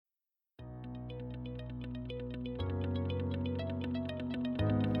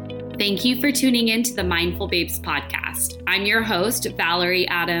Thank you for tuning in to the Mindful Babes podcast. I'm your host, Valerie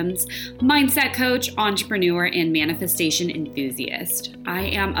Adams, mindset coach, entrepreneur, and manifestation enthusiast. I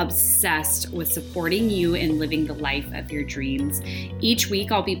am obsessed with supporting you in living the life of your dreams. Each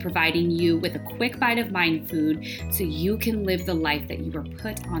week, I'll be providing you with a quick bite of mind food so you can live the life that you were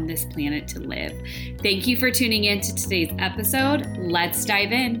put on this planet to live. Thank you for tuning in to today's episode. Let's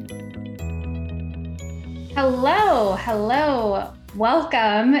dive in. Hello.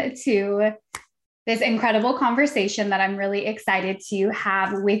 Welcome to this incredible conversation that I'm really excited to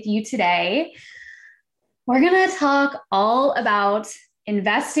have with you today. We're going to talk all about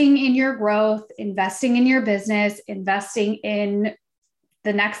investing in your growth, investing in your business, investing in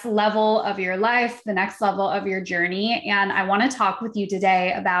the next level of your life, the next level of your journey. And I want to talk with you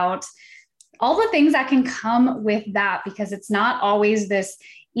today about all the things that can come with that, because it's not always this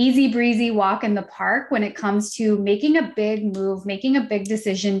easy breezy walk in the park when it comes to making a big move, making a big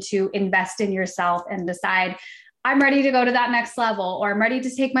decision to invest in yourself and decide, I'm ready to go to that next level, or I'm ready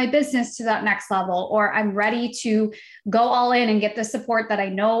to take my business to that next level, or I'm ready to go all in and get the support that I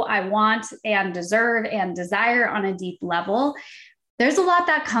know I want and deserve and desire on a deep level. There's a lot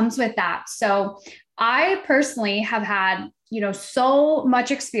that comes with that. So I personally have had so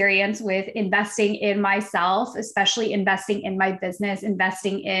much experience with investing in myself, especially investing in my business,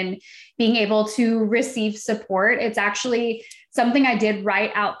 investing in being able to receive support. It's actually something I did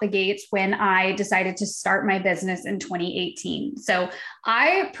right out the gates when I decided to start my business in 2018. So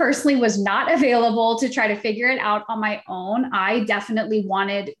I personally was not available to try to figure it out on my own. I definitely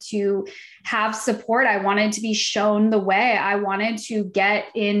wanted to have support. I wanted to be shown the way. I wanted to get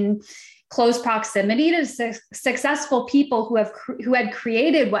in close proximity to successful people who had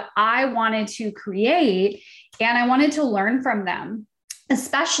created what I wanted to create, and I wanted to learn from them,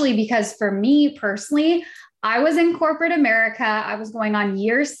 especially because for me personally, I was in corporate America. I was going on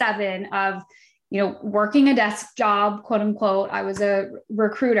year 7 of working a desk job, quote unquote. I was a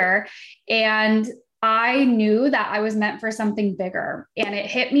recruiter, and I knew that I was meant for something bigger, and it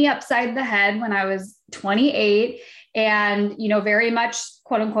hit me upside the head when I was 28 and, very much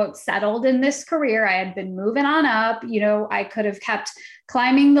quote unquote settled in this career. I had been moving on up, I could have kept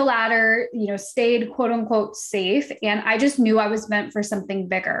climbing the ladder, stayed quote unquote safe. And I just knew I was meant for something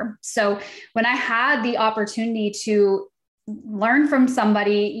bigger. So when I had the opportunity to learn from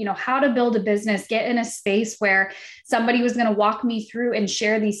somebody, how to build a business, get in a space where somebody was going to walk me through and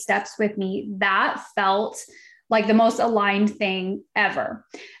share these steps with me, that felt like the most aligned thing ever.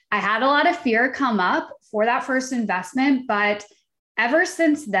 I had a lot of fear come up for that first investment, but ever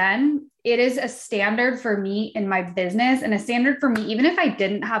since then, it is a standard for me in my business, and a standard for me, even if I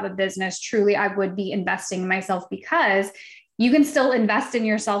didn't have a business, truly, I would be investing in myself, because you can still invest in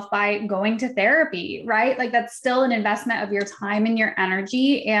yourself by going to therapy, right? Like that's still an investment of your time and your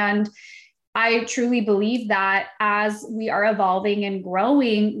energy. And I truly believe that as we are evolving and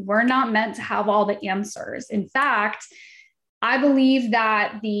growing, we're not meant to have all the answers. In fact, I believe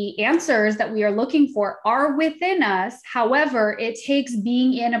that the answers that we are looking for are within us. However, it takes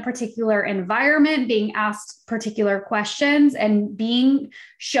being in a particular environment, being asked particular questions, and being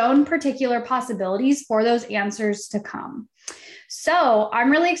shown particular possibilities for those answers to come. So I'm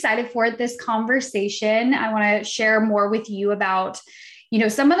really excited for this conversation. I want to share more with you about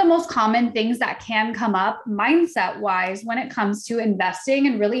some of the most common things that can come up mindset wise when it comes to investing,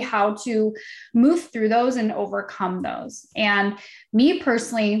 and really how to move through those and overcome those. And me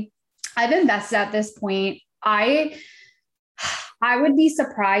personally, I've invested at this point. I would be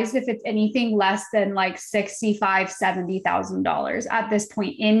surprised if it's anything less than like $65,000, $70,000 at this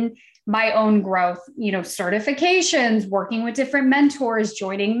point in my own growth, certifications, working with different mentors,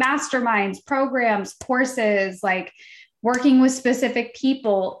 joining masterminds, programs, courses, like working with specific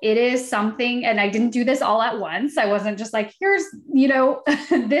people. It is something, and I didn't do this all at once. I wasn't just like, here's,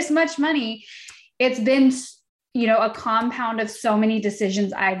 this much money. It's been, a compound of so many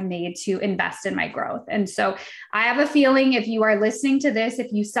decisions I've made to invest in my growth. And so I have a feeling if you are listening to this,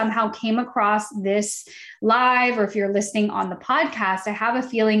 if you somehow came across this live, or if you're listening on the podcast, I have a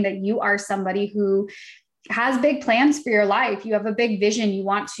feeling that you are somebody who has big plans for your life. You have a big vision. You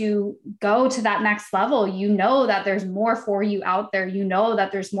want to go to that next level. You know that there's more for you out there. You know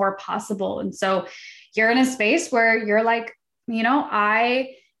that there's more possible. And so you're in a space where you're like,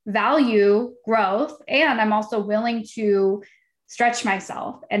 I value growth, and I'm also willing to stretch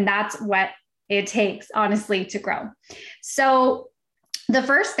myself. And that's what it takes, honestly, to grow. So the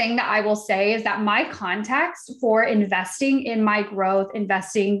first thing that I will say is that my context for investing in my growth,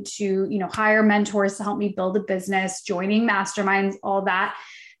 investing to, hire mentors to help me build a business, joining masterminds, all that,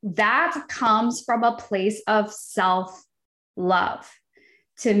 that comes from a place of self-love.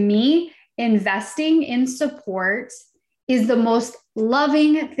 to me, investing in support is the most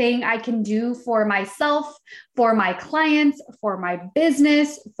loving thing I can do for myself, for my clients, for my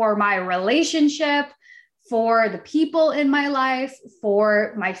business, for my relationship, for the people in my life,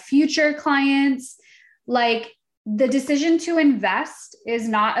 for my future clients. Like, the decision to invest is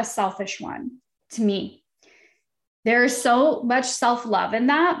not a selfish one to me. There's so much self-love in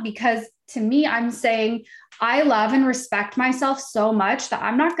that, because to me, I'm saying I love and respect myself so much that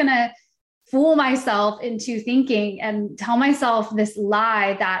I'm not going to fool myself into thinking and tell myself this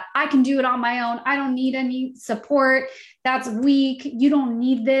lie that I can do it on my own. I don't need any support. That's weak. You don't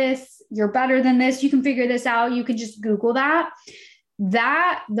need this. You're better than this. You can figure this out. You can just Google that.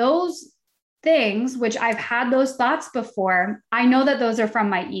 Those things, which I've had those thoughts before, I know that those are from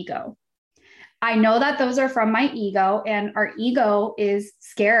my ego. I know that those are from my ego, and our ego is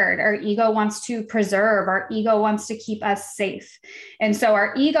scared. Our ego wants to preserve. Our ego wants to keep us safe. And so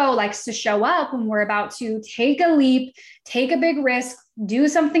our ego likes to show up when we're about to take a leap, take a big risk, do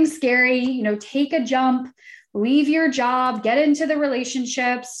something scary, take a jump, leave your job, get into the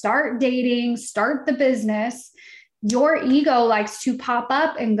relationship, start dating, start the business. Your ego likes to pop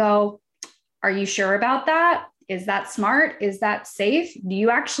up and go, are you sure about that? Is that smart? Is that safe? Do you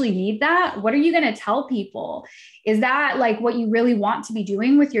actually need that? What are you going to tell people? Is that like what you really want to be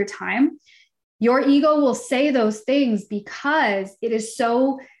doing with your time? Your ego will say those things because it is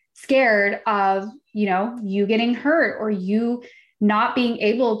so scared of, you getting hurt or you not being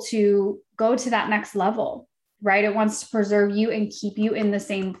able to go to that next level, right? It wants to preserve you and keep you in the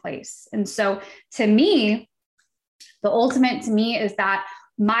same place. And so to me, the ultimate to me is that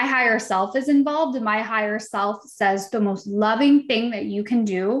my higher self is involved, and my higher self says the most loving thing that you can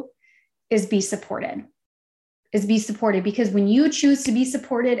do is be supported, because when you choose to be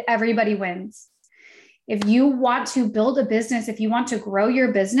supported, everybody wins. If you want to build a business, if you want to grow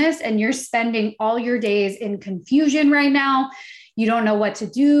your business and you're spending all your days in confusion right now, you don't know what to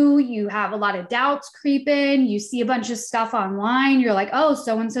do, you have a lot of doubts creep in, you see a bunch of stuff online, you're like, oh,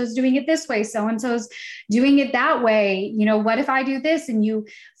 so-and-so's doing it this way, so-and-so's doing it that way, what if I do this? And you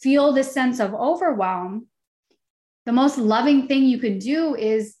feel this sense of overwhelm. The most loving thing you can do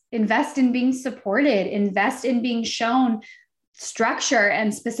is invest in being supported, invest in being shown structure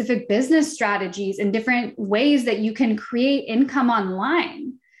and specific business strategies and different ways that you can create income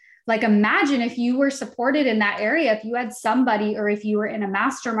online. Like, imagine if you were supported in that area, if you had somebody, or if you were in a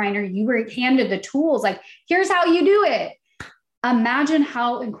mastermind, or you were handed the tools, like, here's how you do it. Imagine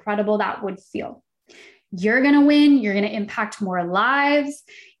how incredible that would feel. You're going to win. You're going to impact more lives.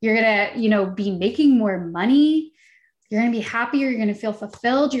 You're going to, be making more money. You're going to be happier. You're going to feel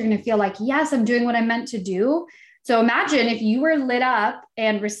fulfilled. You're going to feel like, yes, I'm doing what I'm meant to do. So imagine if you were lit up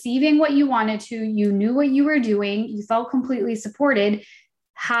and receiving what you wanted to, you knew what you were doing, you felt completely supported.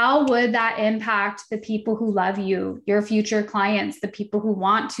 How would that impact the people who love you, your future clients, the people who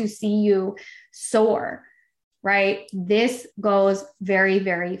want to see you soar, right? This goes very,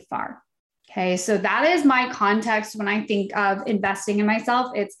 very far. Okay. So that is my context when I think of investing in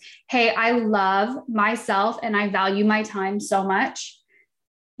myself. It's, hey, I love myself and I value my time so much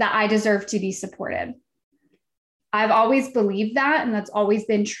that I deserve to be supported. I've always believed that, and that's always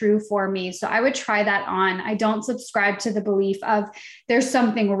been true for me. So I would try that on. I don't subscribe to the belief of there's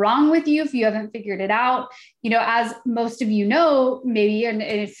something wrong with you if you haven't figured it out. As most of you know, maybe, and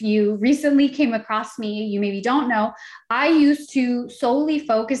if you recently came across me, you maybe don't know, I used to solely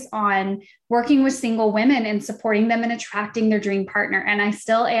focus on working with single women and supporting them and attracting their dream partner. And I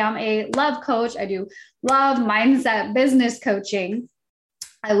still am a love coach. I do love, mindset, business coaching.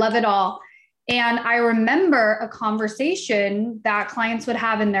 I love it all. And I remember a conversation that clients would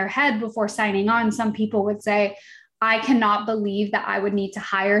have in their head before signing on. Some people would say, I cannot believe that I would need to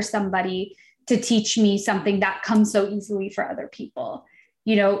hire somebody to teach me something that comes so easily for other people.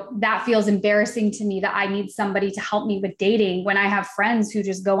 That feels embarrassing to me that I need somebody to help me with dating when I have friends who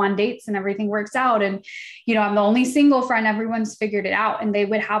just go on dates and everything works out. And, I'm the only single friend, everyone's figured it out, and they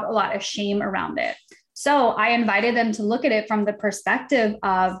would have a lot of shame around it. So I invited them to look at it from the perspective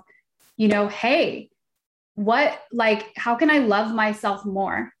of, hey, how can I love myself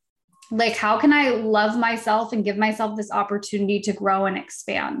more? Like, how can I love myself and give myself this opportunity to grow and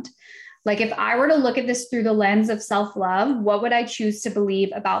expand? Like, if I were to look at this through the lens of self-love, what would I choose to believe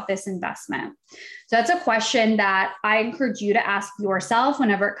about this investment? So that's a question that I encourage you to ask yourself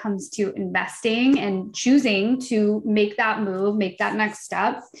whenever it comes to investing and choosing to make that move, make that next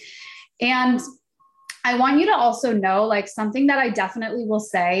step. And I want you to also know, like, something that I definitely will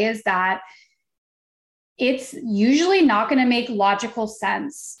say is that it's usually not going to make logical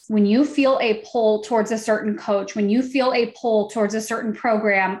sense. When you feel a pull towards a certain coach, when you feel a pull towards a certain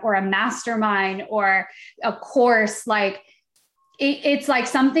program or a mastermind or a course, like it's like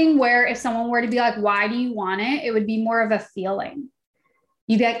something where if someone were to be like, why do you want it? It would be more of a feeling.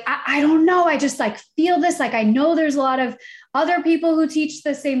 You'd be like, I don't know. I just like feel this. Like, I know there's a lot of other people who teach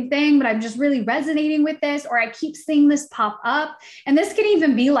the same thing, but I'm just really resonating with this, or I keep seeing this pop up. And this can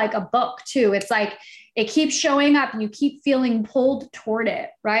even be like a book too. It's like, it keeps showing up and you keep feeling pulled toward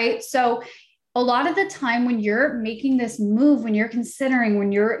it, right? So a lot of the time when you're making this move, when you're considering,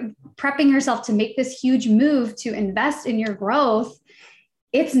 when you're prepping yourself to make this huge move to invest in your growth,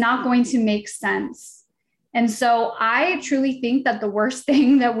 it's not going to make sense. And so I truly think that the worst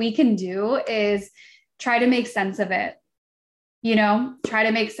thing that we can do is try to make sense of it. Try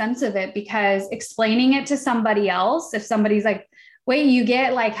to make sense of it, because explaining it to somebody else, if somebody's like, wait, you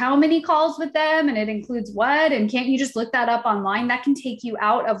get like how many calls with them and it includes what? And can't you just look that up online? That can take you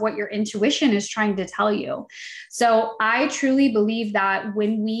out of what your intuition is trying to tell you. So I truly believe that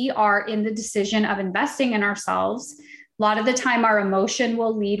when we are in the decision of investing in ourselves, a lot of the time our emotion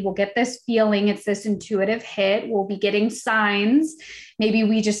will lead. We'll get this feeling. It's this intuitive hit. We'll be getting signs. Maybe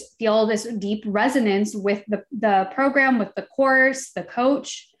we just feel this deep resonance with the program, with the course, the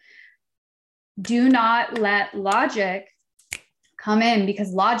coach. Do not let logic come in,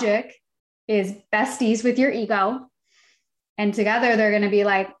 because logic is besties with your ego. And together they're going to be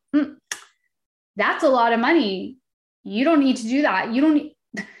like, that's a lot of money. You don't need to do that.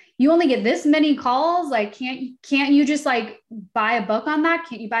 You only get this many calls. Like, can't you just like buy a book on that?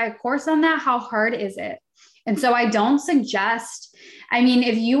 Can't you buy a course on that? How hard is it? And so I don't suggest,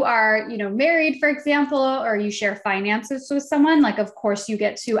 if you are, married, for example, or you share finances with someone, like, of course you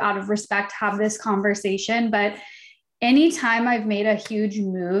get to, out of respect, have this conversation. But anytime I've made a huge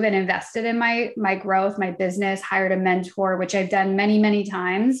move and invested in my growth, my business, hired a mentor, which I've done many, many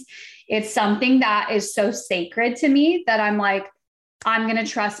times, it's something that is so sacred to me that I'm like, I'm going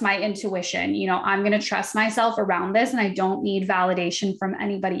to trust my intuition. I'm going to trust myself around this, and I don't need validation from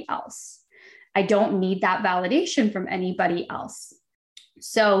anybody else. I don't need that validation from anybody else.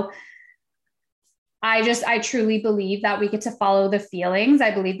 So I truly believe that we get to follow the feelings.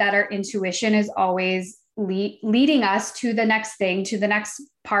 I believe that our intuition is always leading us to the next thing, to the next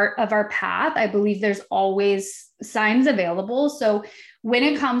part of our path. I believe there's always signs available. So when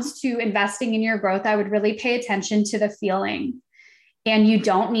it comes to investing in your growth, I would really pay attention to the feeling. And you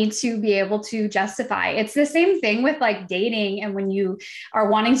don't need to be able to justify. It's the same thing with like dating. And when you are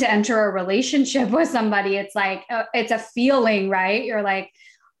wanting to enter a relationship with somebody, it's like, it's a feeling, right? You're like,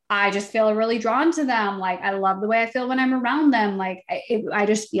 I just feel really drawn to them. Like, I love the way I feel when I'm around them. Like, I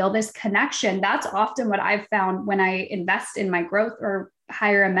just feel this connection. That's often what I've found when I invest in my growth or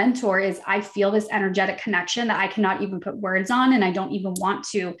hire a mentor, is I feel this energetic connection that I cannot even put words on. And I don't even want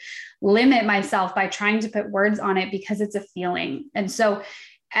to limit myself by trying to put words on it, because it's a feeling. And so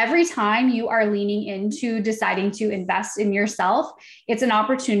every time you are leaning into deciding to invest in yourself, it's an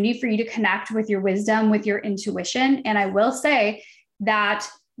opportunity for you to connect with your wisdom, with your intuition. And I will say that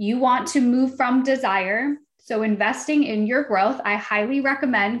you want to move from desire. So investing in your growth, I highly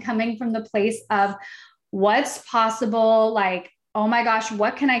recommend coming from the place of what's possible, like, oh my gosh,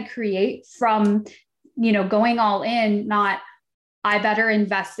 what can I create from, going all in, not I better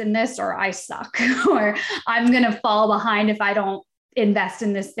invest in this or I suck, or I'm going to fall behind if I don't invest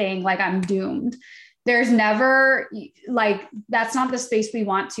in this thing, like I'm doomed. There's never like, that's not the space we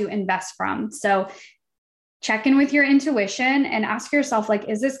want to invest from. So check in with your intuition and ask yourself, like,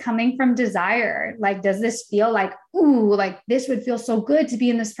 is this coming from desire? Like, does this feel like, ooh, like this would feel so good to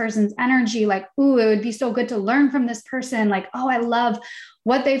be in this person's energy? Like, ooh, it would be so good to learn from this person. Like, oh, I love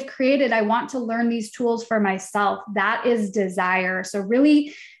what they've created. I want to learn these tools for myself. That is desire. So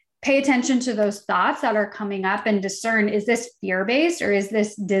really pay attention to those thoughts that are coming up and discern, is this fear-based or is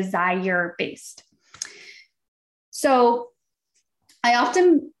this desire-based? So I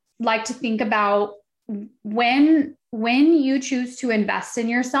often like to think about when you choose to invest in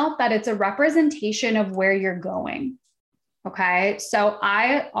yourself, that it's a representation of where you're going. Okay. So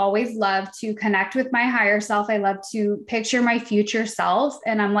I always love to connect with my higher self. I love to picture my future self.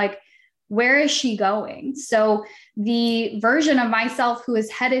 And I'm like, where is she going? So the version of myself who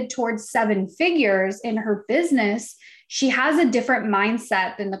is headed towards 7 figures in her business, she has a different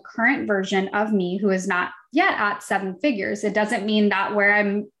mindset than the current version of me who is not yet at 7 figures. It doesn't mean that where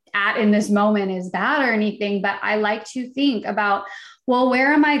I'm at in this moment is bad or anything, but I like to think about, well,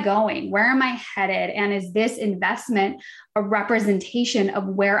 where am I going? Where am I headed? And is this investment a representation of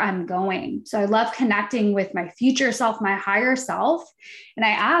where I'm going? So I love connecting with my future self, my higher self. And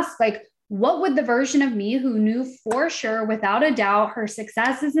I ask, like, what would the version of me who knew for sure, without a doubt, her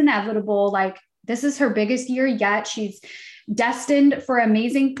success is inevitable, like this is her biggest year yet, she's destined for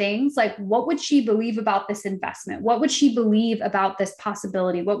amazing things, like what would she believe about this investment? What would she believe about this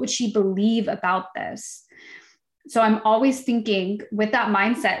possibility? What would she believe about this? So I'm always thinking with that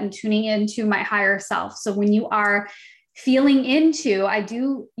mindset and tuning into my higher self. So when you are feeling into, I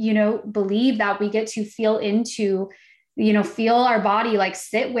do, believe that we get to feel into, feel our body, like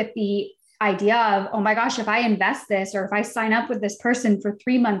sit with the idea of, oh my gosh, if I invest this, or if I sign up with this person for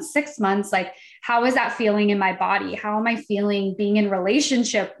 3 months, 6 months, like, how is that feeling in my body? How am I feeling being in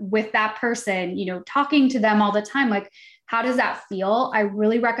relationship with that person, talking to them all the time? Like, how does that feel? I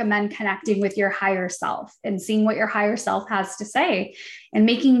really recommend connecting with your higher self and seeing what your higher self has to say and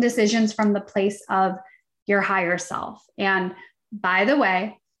making decisions from the place of your higher self. And by the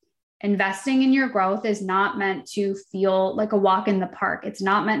way, investing in your growth is not meant to feel like a walk in the park. It's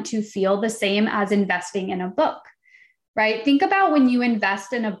not meant to feel the same as investing in a book, right? Think about when you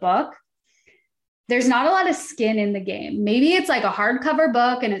invest in a book, there's not a lot of skin in the game. Maybe it's like a hardcover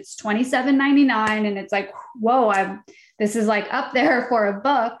book and it's $27.99 and it's like, whoa, this is like up there for a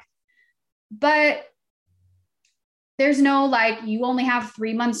book. But there's no like, you only have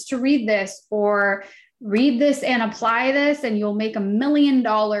 3 months to read this, or read this and apply this and you'll make $1 million.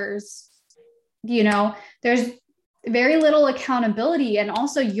 There's very little accountability. And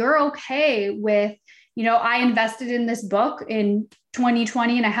also you're okay with, I invested in this book in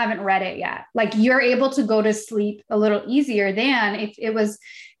 2020 and I haven't read it yet. Like, you're able to go to sleep a little easier than if it was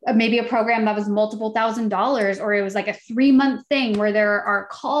maybe a program that was multiple $1,000s, or it was like a 3-month thing where there are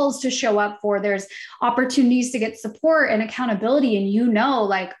calls to show up for, there's opportunities to get support and accountability. And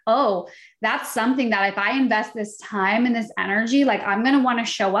like, oh, that's something that if I invest this time and this energy, like I'm going to want to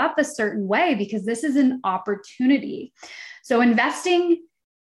show up a certain way because this is an opportunity. So investing,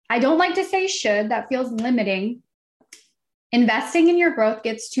 I don't like to say should, that feels limiting. Investing in your growth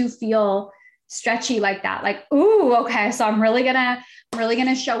gets to feel stretchy like that. Like, ooh, okay, so I'm really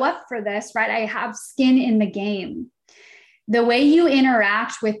gonna show up for this, right? I have skin in the game. The way you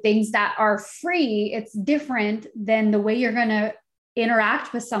interact with things that are free, it's different than the way you're gonna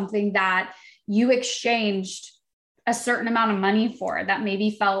interact with something that you exchanged a certain amount of money for that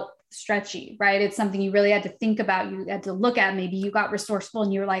maybe felt stretchy, right? It's something you really had to think about. You had to look at, maybe you got resourceful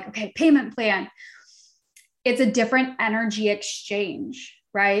and you were like, okay, payment plan. It's a different energy exchange,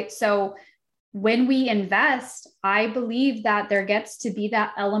 right? So when we invest, I believe that there gets to be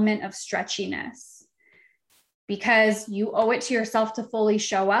that element of stretchiness because you owe it to yourself to fully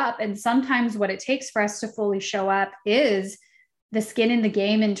show up. And sometimes what it takes for us to fully show up is the skin in the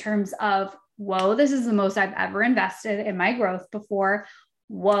game in terms of, whoa, this is the most I've ever invested in my growth before.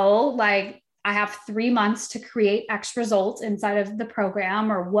 Whoa, like I have 3 months to create X results inside of the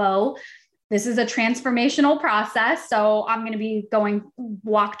program, or whoa, this is a transformational process. So I'm going to be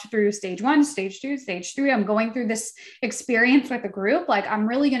walked through stage 1, stage 2, stage 3. I'm going through this experience with a group. Like I'm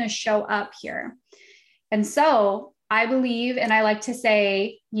really going to show up here. And so I believe, and I like to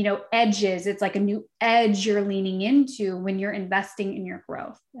say, edges, it's like a new edge you're leaning into when you're investing in your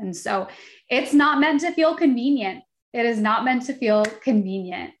growth. And so it's not meant to feel convenient. It is not meant to feel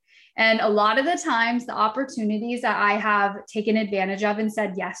convenient. And a lot of the times the opportunities that I have taken advantage of and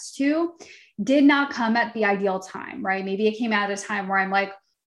said yes to did not come at the ideal time, right? Maybe it came at a time where I'm like,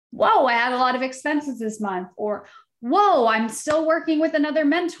 whoa, I had a lot of expenses this month, or whoa, I'm still working with another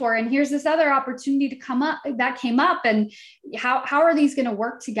mentor and here's this other opportunity to come up that came up, and how are these going to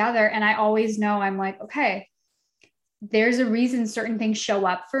work together? And I always know, I'm like, okay, there's a reason certain things show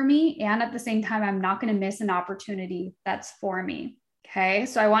up for me. And at the same time, I'm not going to miss an opportunity that's for me. Okay.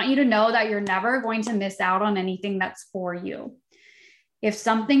 So I want you to know that you're never going to miss out on anything that's for you. If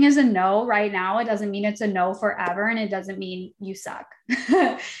something is a no right now, it doesn't mean it's a no forever. And it doesn't mean you suck.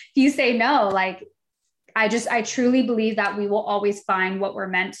 If you say no, like I truly believe that we will always find what we're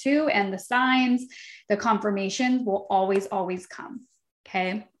meant to, and the signs, the confirmations will always, always come.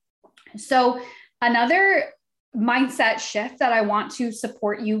 Okay. So another mindset shift that I want to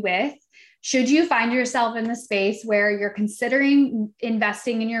support you with, should you find yourself in the space where you're considering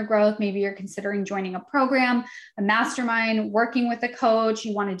investing in your growth, maybe you're considering joining a program, a mastermind, working with a coach,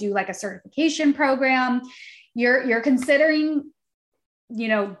 you want to do like a certification program, you're considering,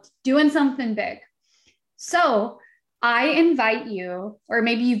 doing something big. So I invite you, or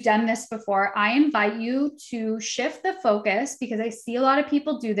maybe you've done this before, I invite you to shift the focus, because I see a lot of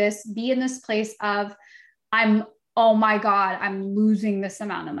people do this, be in this place of, oh my God, I'm losing this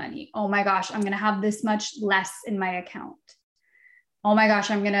amount of money. Oh my gosh, I'm going to have this much less in my account. Oh my gosh,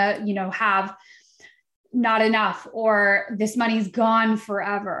 I'm going to, have not enough, or this money's gone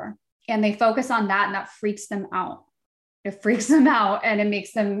forever. and they focus on that, and that freaks them out. It freaks them out, and it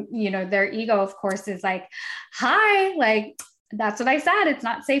makes them, their ego, of course, is like, hi, like, that's what I said. It's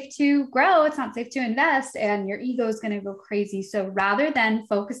not safe to grow. It's not safe to invest. And your ego is going to go crazy. So rather than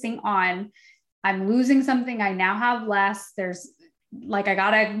focusing on, I'm losing something, I now have less, there's like, I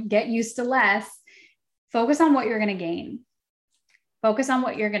got to get used to less, focus on what you're going to gain. Focus on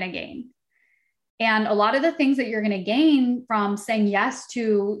what you're going to gain. And a lot of the things that you're going to gain from saying yes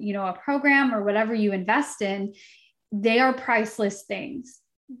to, a program or whatever you invest in, they are priceless things.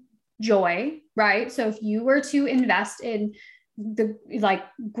 Joy, right? So if you were to invest in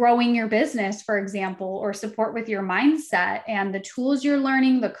growing your business, for example, or support with your mindset, and the tools you're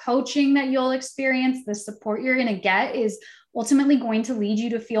learning, the coaching that you'll experience, the support you're going to get is ultimately going to lead you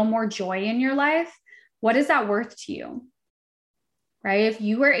to feel more joy in your life. What is that worth to you? Right? If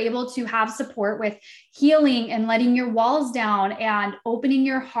you were able to have support with healing and letting your walls down and opening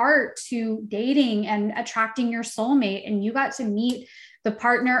your heart to dating and attracting your soulmate, and you got to meet the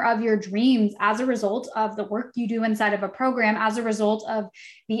partner of your dreams as a result of the work you do inside of a program, as a result of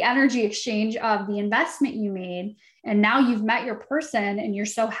the energy exchange of the investment you made, and now you've met your person and you're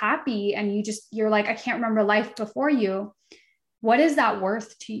so happy and you're like, I can't remember life before you. What is that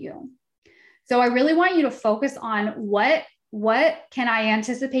worth to you? So I really want you to focus on what can I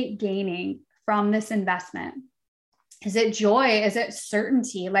anticipate gaining from this investment? Is it joy? Is it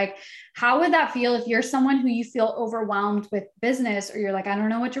certainty? Like, how would that feel if you're someone who you feel overwhelmed with business, or you're like, I don't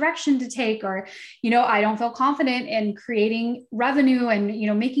know what direction to take, or, I don't feel confident in creating revenue and,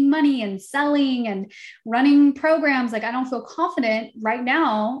 making money and selling and running programs. Like, I don't feel confident right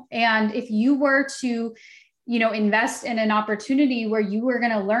now. And if you were to invest in an opportunity where you were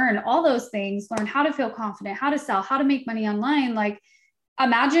going to learn all those things, learn how to feel confident, how to sell, how to make money online, like,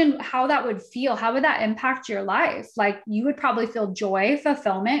 imagine how that would feel. How would that impact your life? Like, you would probably feel joy,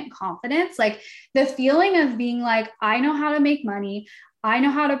 fulfillment, confidence, like the feeling of being like, I know how to make money. I know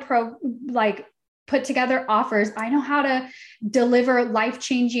how to put together offers. I know how to deliver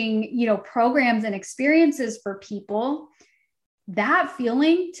life-changing, programs and experiences for people. That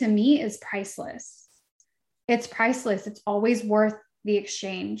feeling to me is priceless. It's priceless. It's always worth the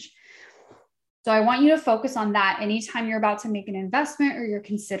exchange. So I want you to focus on that anytime you're about to make an investment or you're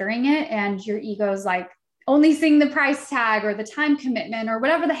considering it and your ego is like only seeing the price tag or the time commitment or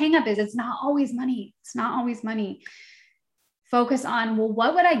whatever the hangup is. It's not always money. It's not always money. Focus on, well,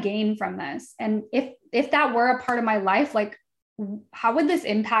 what would I gain from this? And if that were a part of my life, like, how would this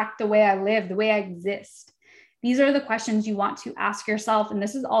impact the way I live, the way I exist? These are the questions you want to ask yourself. And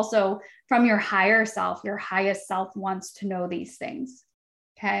this is also from your higher self. Your highest self wants to know these things.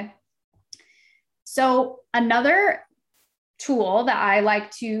 Okay. So another tool that I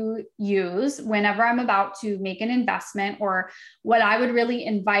like to use whenever I'm about to make an investment, or what I would really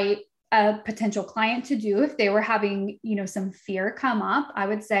invite a potential client to do if they were having, some fear come up, I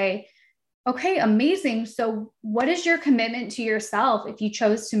would say, okay, amazing. So what is your commitment to yourself if you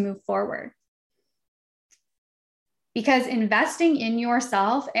chose to move forward? Because investing in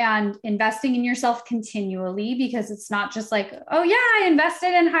yourself and investing in yourself continually, because it's not just like, oh yeah, I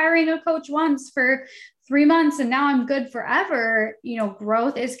invested in hiring a coach once for 3 months and now I'm good forever.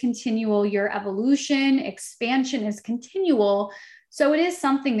 Growth is continual. Your evolution, expansion is continual. So it is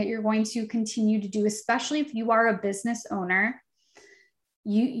something that you're going to continue to do, especially if you are a business owner.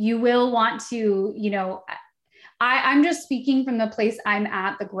 You will want to, I'm just speaking from the place I'm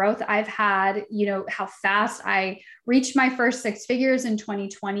at, the growth I've had, how fast I reached my first 6 figures in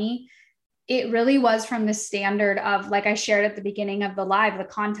 2020. It really was from the standard of, like I shared at the beginning of the live, the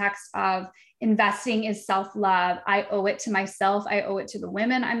context of investing is self-love. I owe it to myself. I owe it to the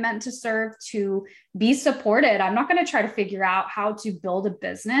women I'm meant to serve to be supported. I'm not going to try to figure out how to build a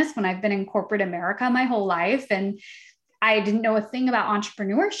business when I've been in corporate America my whole life. And I didn't know a thing about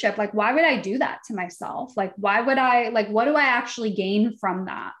entrepreneurship. Like, why would I do that to myself? Like, what do I actually gain from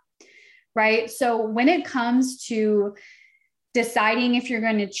that? Right. So when it comes to deciding if you're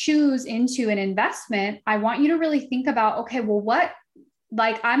going to choose into an investment, I want you to really think about, okay, well,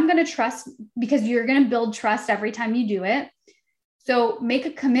 I'm going to trust, because you're going to build trust every time you do it. So make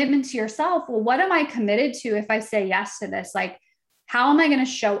a commitment to yourself. Well, what am I committed to if I say yes to this? Like, how am I going to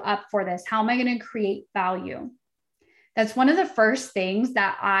show up for this? How am I going to create value? That's one of the first things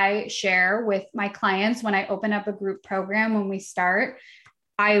that I share with my clients when I open up a group program. When we start,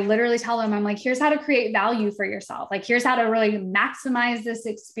 I literally tell them, I'm like, here's how to create value for yourself. Like, here's how to really maximize this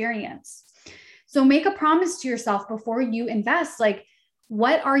experience. So make a promise to yourself before you invest. Like,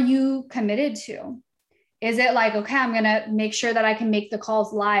 what are you committed to? Is it like, okay, I'm going to make sure that I can make the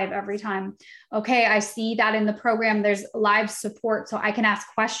calls live every time? Okay, I see that in the program, there's live support, so I can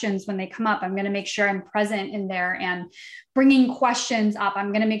ask questions when they come up. I'm going to make sure I'm present in there and bringing questions up. I'm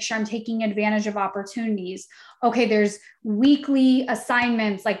going to make sure I'm taking advantage of opportunities. Okay, there's weekly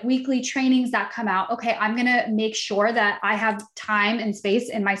assignments, like weekly trainings that come out. Okay, I'm going to make sure that I have time and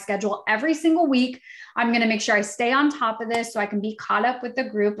space in my schedule every single week. I'm going to make sure I stay on top of this so I can be caught up with the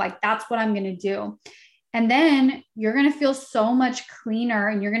group. Like, that's what I'm going to do. And then you're going to feel so much cleaner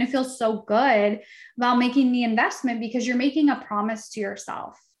and you're going to feel so good about making the investment because you're making a promise to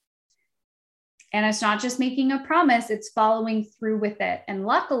yourself. And it's not just making a promise, it's following through with it. And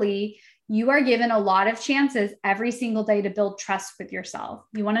luckily, you are given a lot of chances every single day to build trust with yourself.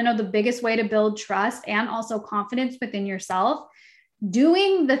 You want to know the biggest way to build trust and also confidence within yourself?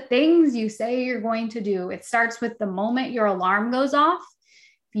 Doing the things you say you're going to do. It starts with the moment your alarm goes off.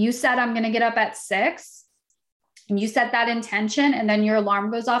 If you said, I'm going to get up at 6, and you set that intention, and then your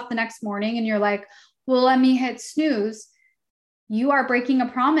alarm goes off the next morning and you're like, well, let me hit snooze. You are breaking a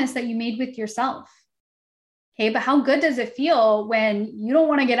promise that you made with yourself. Okay, but how good does it feel when you don't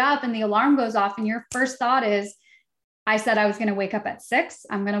want to get up and the alarm goes off and your first thought is, I said I was going to wake up at 6.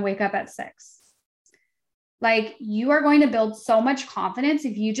 I'm going to wake up at 6. Like, you are going to build so much confidence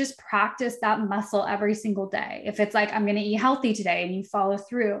if you just practice that muscle every single day. If it's like, I'm going to eat healthy today and you follow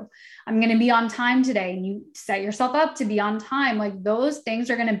through, I'm going to be on time today and you set yourself up to be on time. Like, those things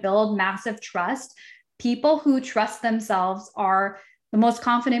are going to build massive trust. People who trust themselves are the most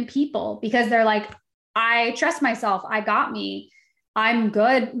confident people because they're like, I trust myself. I got me. I'm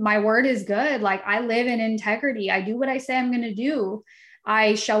good. My word is good. Like, I live in integrity. I do what I say I'm going to do.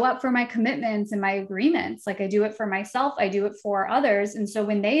 I show up for my commitments and my agreements. Like, I do it for myself. I do it for others. And so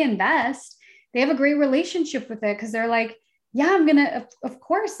when they invest, they have a great relationship with it because they're like, yeah, I'm going to, of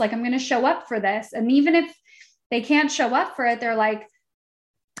course, like, I'm going to show up for this. And even if they can't show up for it, they're like,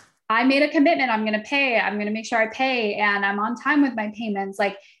 I made a commitment. I'm going to pay. I'm going to make sure I pay and I'm on time with my payments.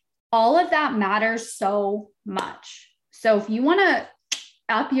 Like, all of that matters so much. So if you want to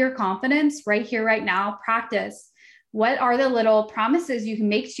up your confidence right here, right now, practice. What are the little promises you can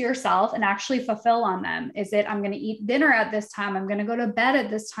make to yourself and actually fulfill on them? Is it, I'm going to eat dinner at this time. I'm going to go to bed at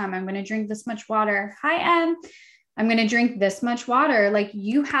this time. I'm going to drink this much water. Hi, Em. I'm going to drink this much water. Like,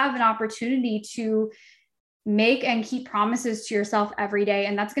 you have an opportunity to make and keep promises to yourself every day.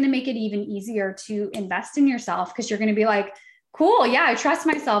 And that's going to make it even easier to invest in yourself because you're going to be like, cool. Yeah, I trust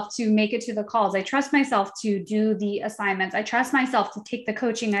myself to make it to the calls. I trust myself to do the assignments. I trust myself to take the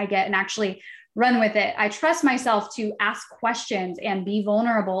coaching I get and actually run with it. I trust myself to ask questions and be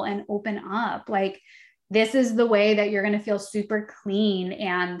vulnerable and open up. Like, this is the way that you're going to feel super clean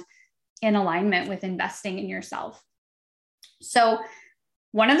and in alignment with investing in yourself. So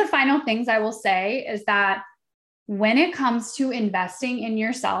one of the final things I will say is that when it comes to investing in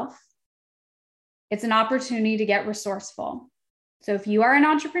yourself, it's an opportunity to get resourceful. So if you are an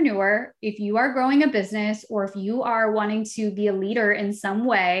entrepreneur, if you are growing a business, or if you are wanting to be a leader in some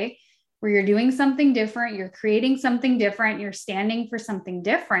way, where you're doing something different, you're creating something different, you're standing for something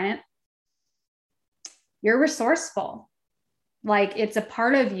different, you're resourceful. Like, it's a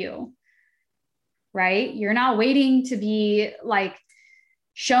part of you, right? You're not waiting to be like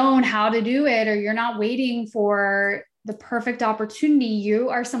shown how to do it, or you're not waiting for the perfect opportunity. You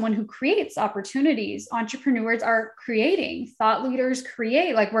are someone who creates opportunities. Entrepreneurs are creating, thought leaders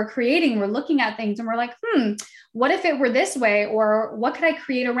create, like, we're creating, we're looking at things and we're like, what if it were this way? Or what could I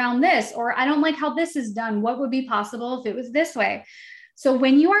create around this? Or I don't like how this is done. What would be possible if it was this way? So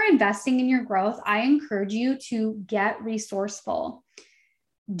when you are investing in your growth, I encourage you to get resourceful.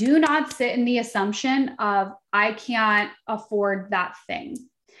 Do not sit in the assumption of, I can't afford that thing.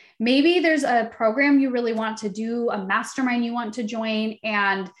 Maybe there's a program you really want to do, a mastermind you want to join,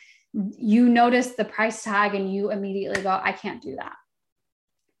 and you notice the price tag and you immediately go, I can't do that.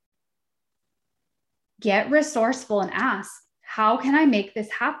 Get resourceful and ask, how can I make this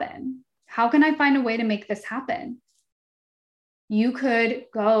happen? How can I find a way to make this happen? You could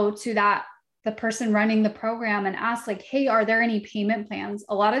go to the person running the program and ask, like, hey, are there any payment plans?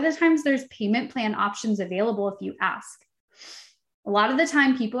 A lot of the times there's payment plan options available if you ask. A lot of the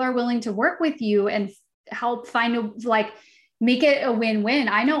time people are willing to work with you and help find make it a win-win.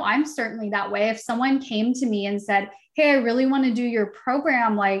 I know I'm certainly that way. If someone came to me and said, hey, I really want to do your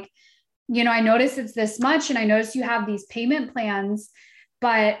program, like, I noticed it's this much and I noticed you have these payment plans,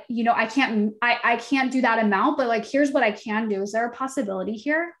 but I can't do that amount, but like, here's what I can do. Is there a possibility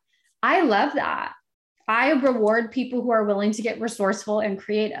here? I love that. I reward people who are willing to get resourceful and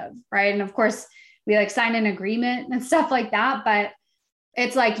creative, right? And of course, we like sign an agreement and stuff like that. But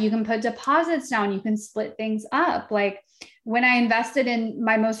It's like you can put deposits down, you can split things up. Like when I invested in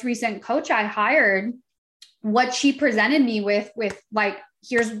my most recent coach I hired, what she presented me with like,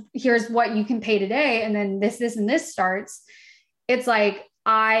 here's what you can pay today, and then this and this starts. It's like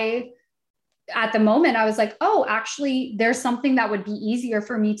at the moment I was like, oh, actually there's something that would be easier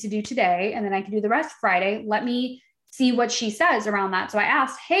for me to do today, and then I can do the rest Friday. Let me see what she says around that. So I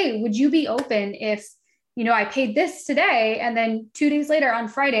asked, hey, would you be open if, I paid this today, and then 2 days later on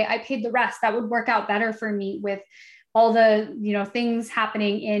Friday, I paid the rest? That would work out better for me with all the, things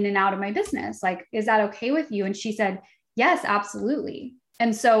happening in and out of my business. Like, is that okay with you? And she said, yes, absolutely.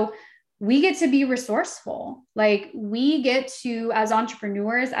 And so we get to be resourceful. Like we get to, as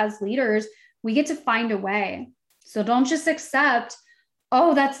entrepreneurs, as leaders, we get to find a way. So don't just accept,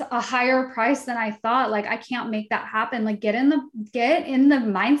 oh, that's a higher price than I thought. Like, I can't make that happen. Like get in the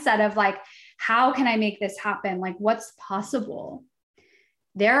mindset of like, how can I make this happen? Like what's possible?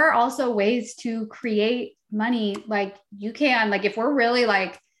 There are also ways to create money. Like you can, like, if we're really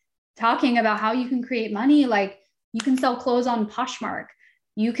like talking about how you can create money, like you can sell clothes on Poshmark.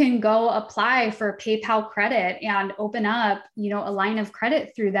 You can go apply for PayPal credit and open up, a line of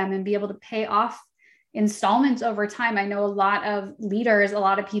credit through them and be able to pay off installments over time. I know a lot of leaders, a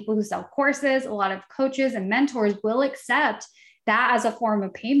lot of people who sell courses, a lot of coaches and mentors will accept that as a form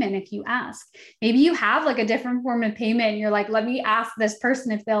of payment. If you ask, maybe you have like a different form of payment and you're like, let me ask this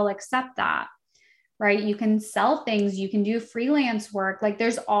person if they'll accept that, right? You can sell things, you can do freelance work. Like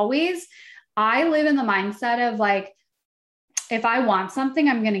there's always, I live in the mindset of like, if I want something,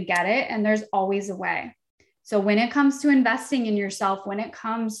 I'm going to get it. And there's always a way. So when it comes to investing in yourself, when it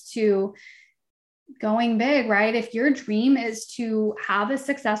comes to going big, right? If your dream is to have a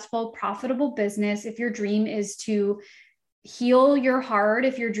successful, profitable business, if your dream is to heal your heart,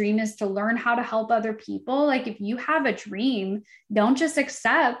 if your dream is to learn how to help other people, like if you have a dream, don't just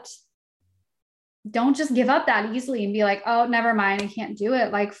give up that easily and be like, oh, never mind, I can't do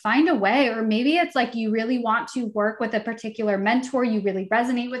it. Like find a way. Or maybe it's like you really want to work with a particular mentor, you really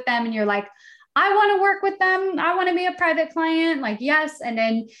resonate with them and you're like, I want to work with them, I want to be a private client. Like, yes. And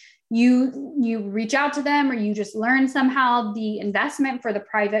then you reach out to them, or you just learn somehow the investment for the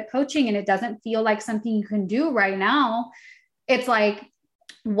private coaching and it doesn't feel like something you can do right now. It's like,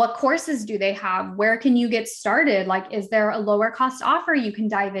 what courses do they have? Where can you get started? Like, is there a lower cost offer you can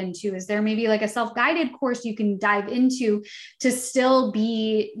dive into? Is there maybe like a self-guided course you can dive into to still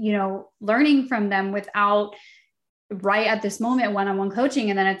be, learning from them without right at this moment one-on-one coaching?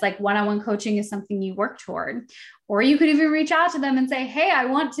 And then it's like one-on-one coaching is something you work toward. Or you could even reach out to them and say, hey, I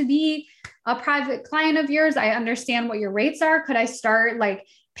want to be a private client of yours. I understand what your rates are. Could I start like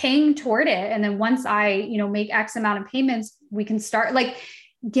paying toward it? And then once I, make X amount of payments, we can start, like,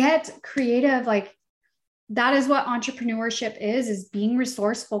 get creative. Like that is what entrepreneurship is being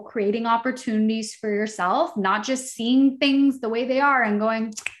resourceful, creating opportunities for yourself, not just seeing things the way they are and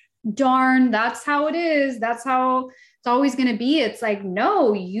going, darn, that's how it is, that's how it's always going to be. It's like,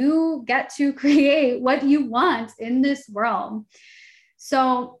 no, you get to create what you want in this world.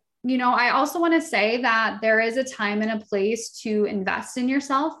 So, I also want to say that there is a time and a place to invest in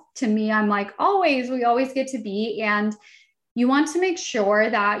yourself. To me, I'm like, we always get to be. And you want to make sure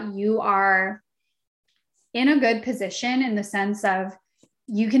that you are in a good position in the sense of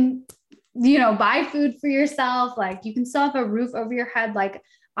you can, buy food for yourself. Like you can still have a roof over your head. Like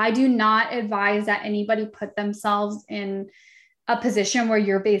I do not advise that anybody put themselves in a position where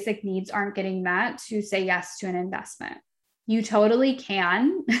your basic needs aren't getting met to say yes to an investment. You totally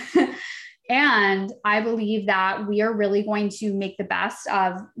can. And I believe that we are really going to make the best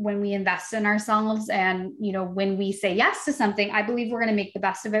of when we invest in ourselves. And, when we say yes to something, I believe we're going to make the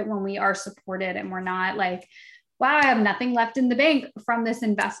best of it when we are supported and we're not like, wow, I have nothing left in the bank from this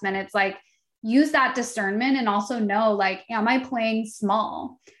investment. It's like, use that discernment and also know, like, am I playing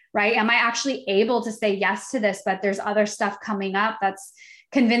small, right? Am I actually able to say yes to this, but there's other stuff coming up that's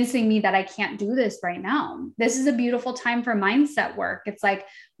convincing me that I can't do this right now. This is a beautiful time for mindset work. It's like,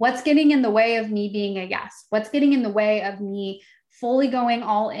 what's getting in the way of me being a yes? What's getting in the way of me fully going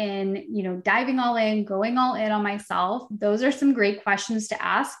all in, diving all in, going all in on myself? Those are some great questions to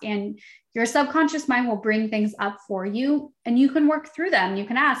ask. And your subconscious mind will bring things up for you and you can work through them. You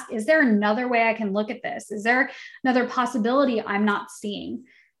can ask, is there another way I can look at this? Is there another possibility I'm not seeing?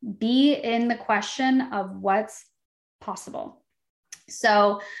 Be in the question of what's possible.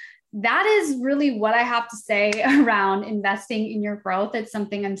 So that is really what I have to say around investing in your growth. It's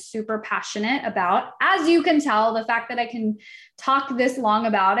something I'm super passionate about. As you can tell, the fact that I can talk this long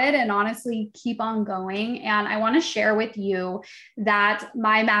about it and honestly keep on going. And I want to share with you that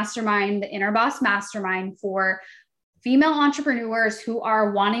my mastermind, the Inner Boss Mastermind for female entrepreneurs who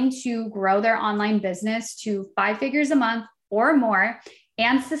are wanting to grow their online business to 5 figures a month or more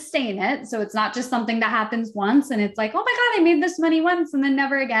and sustain it. So it's not just something that happens once and it's like, oh my God, I made this money once and then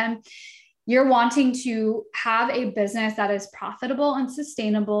never again. You're wanting to have a business that is profitable and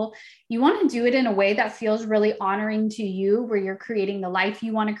sustainable. You want to do it in a way that feels really honoring to you, where you're creating the life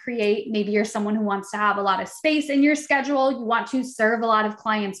you want to create. Maybe you're someone who wants to have a lot of space in your schedule. You want to serve a lot of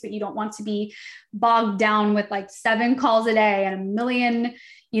clients, but you don't want to be bogged down with like 7 calls a day and a million,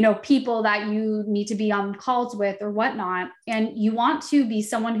 people that you need to be on calls with or whatnot. And you want to be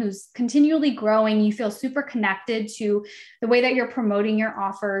someone who's continually growing. You feel super connected to the way that you're promoting your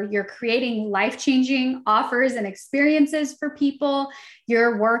offer. You're creating life-changing offers and experiences for people.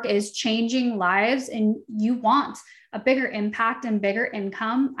 Your work is changing lives and you want a bigger impact and bigger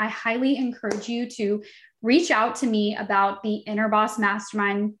income. I highly encourage you to reach out to me about the Inner Boss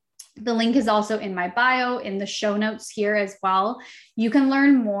Mastermind. The link is also in my bio, in the show notes here as well. You can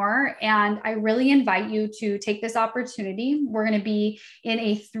learn more, and I really invite you to take this opportunity. We're going to be in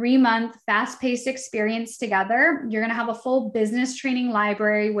a 3-month fast-paced experience together. You're going to have a full business training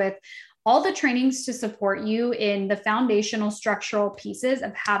library with all the trainings to support you in the foundational structural pieces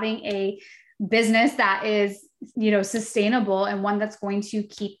of having a business that is sustainable and one that's going to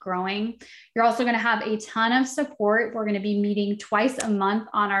keep growing. You're also going to have a ton of support. We're going to be meeting twice a month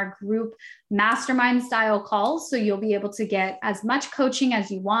on our group mastermind style calls. So you'll be able to get as much coaching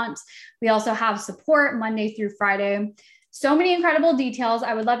as you want. We also have support Monday through Friday. So many incredible details.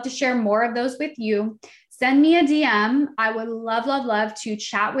 I would love to share more of those with you. Send me a DM. I would love to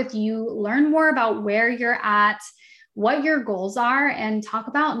chat with you, learn more about where you're at, what your goals are, and talk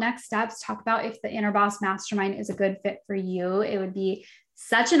about next steps. Talk about if the Inner Boss Mastermind is a good fit for you. It would be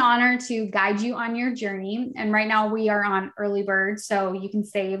such an honor to guide you on your journey. And right now we are on early bird, so you can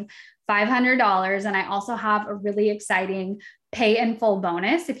save $500. And I also have a really exciting pay in full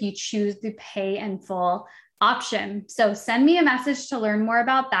bonus if you choose the pay in full option. So send me a message to learn more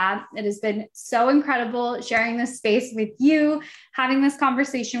about that. It has been so incredible sharing this space with you, having this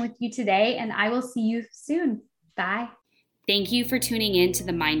conversation with you today, and I will see you soon. Bye. Thank you for tuning in to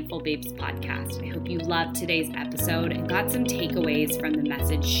the Mindful Babes podcast. I hope you loved today's episode and got some takeaways from the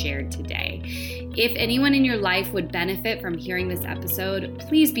message shared today. If anyone in your life would benefit from hearing this episode,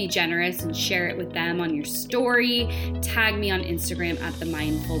 please be generous and share it with them on your story. Tag me on Instagram at The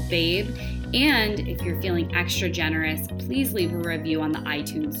Mindful Babe. And if you're feeling extra generous, please leave a review on the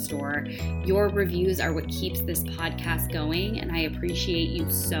iTunes store. Your reviews are what keeps this podcast going, and I appreciate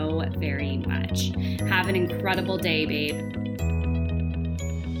you so very much. Have an incredible day, babe.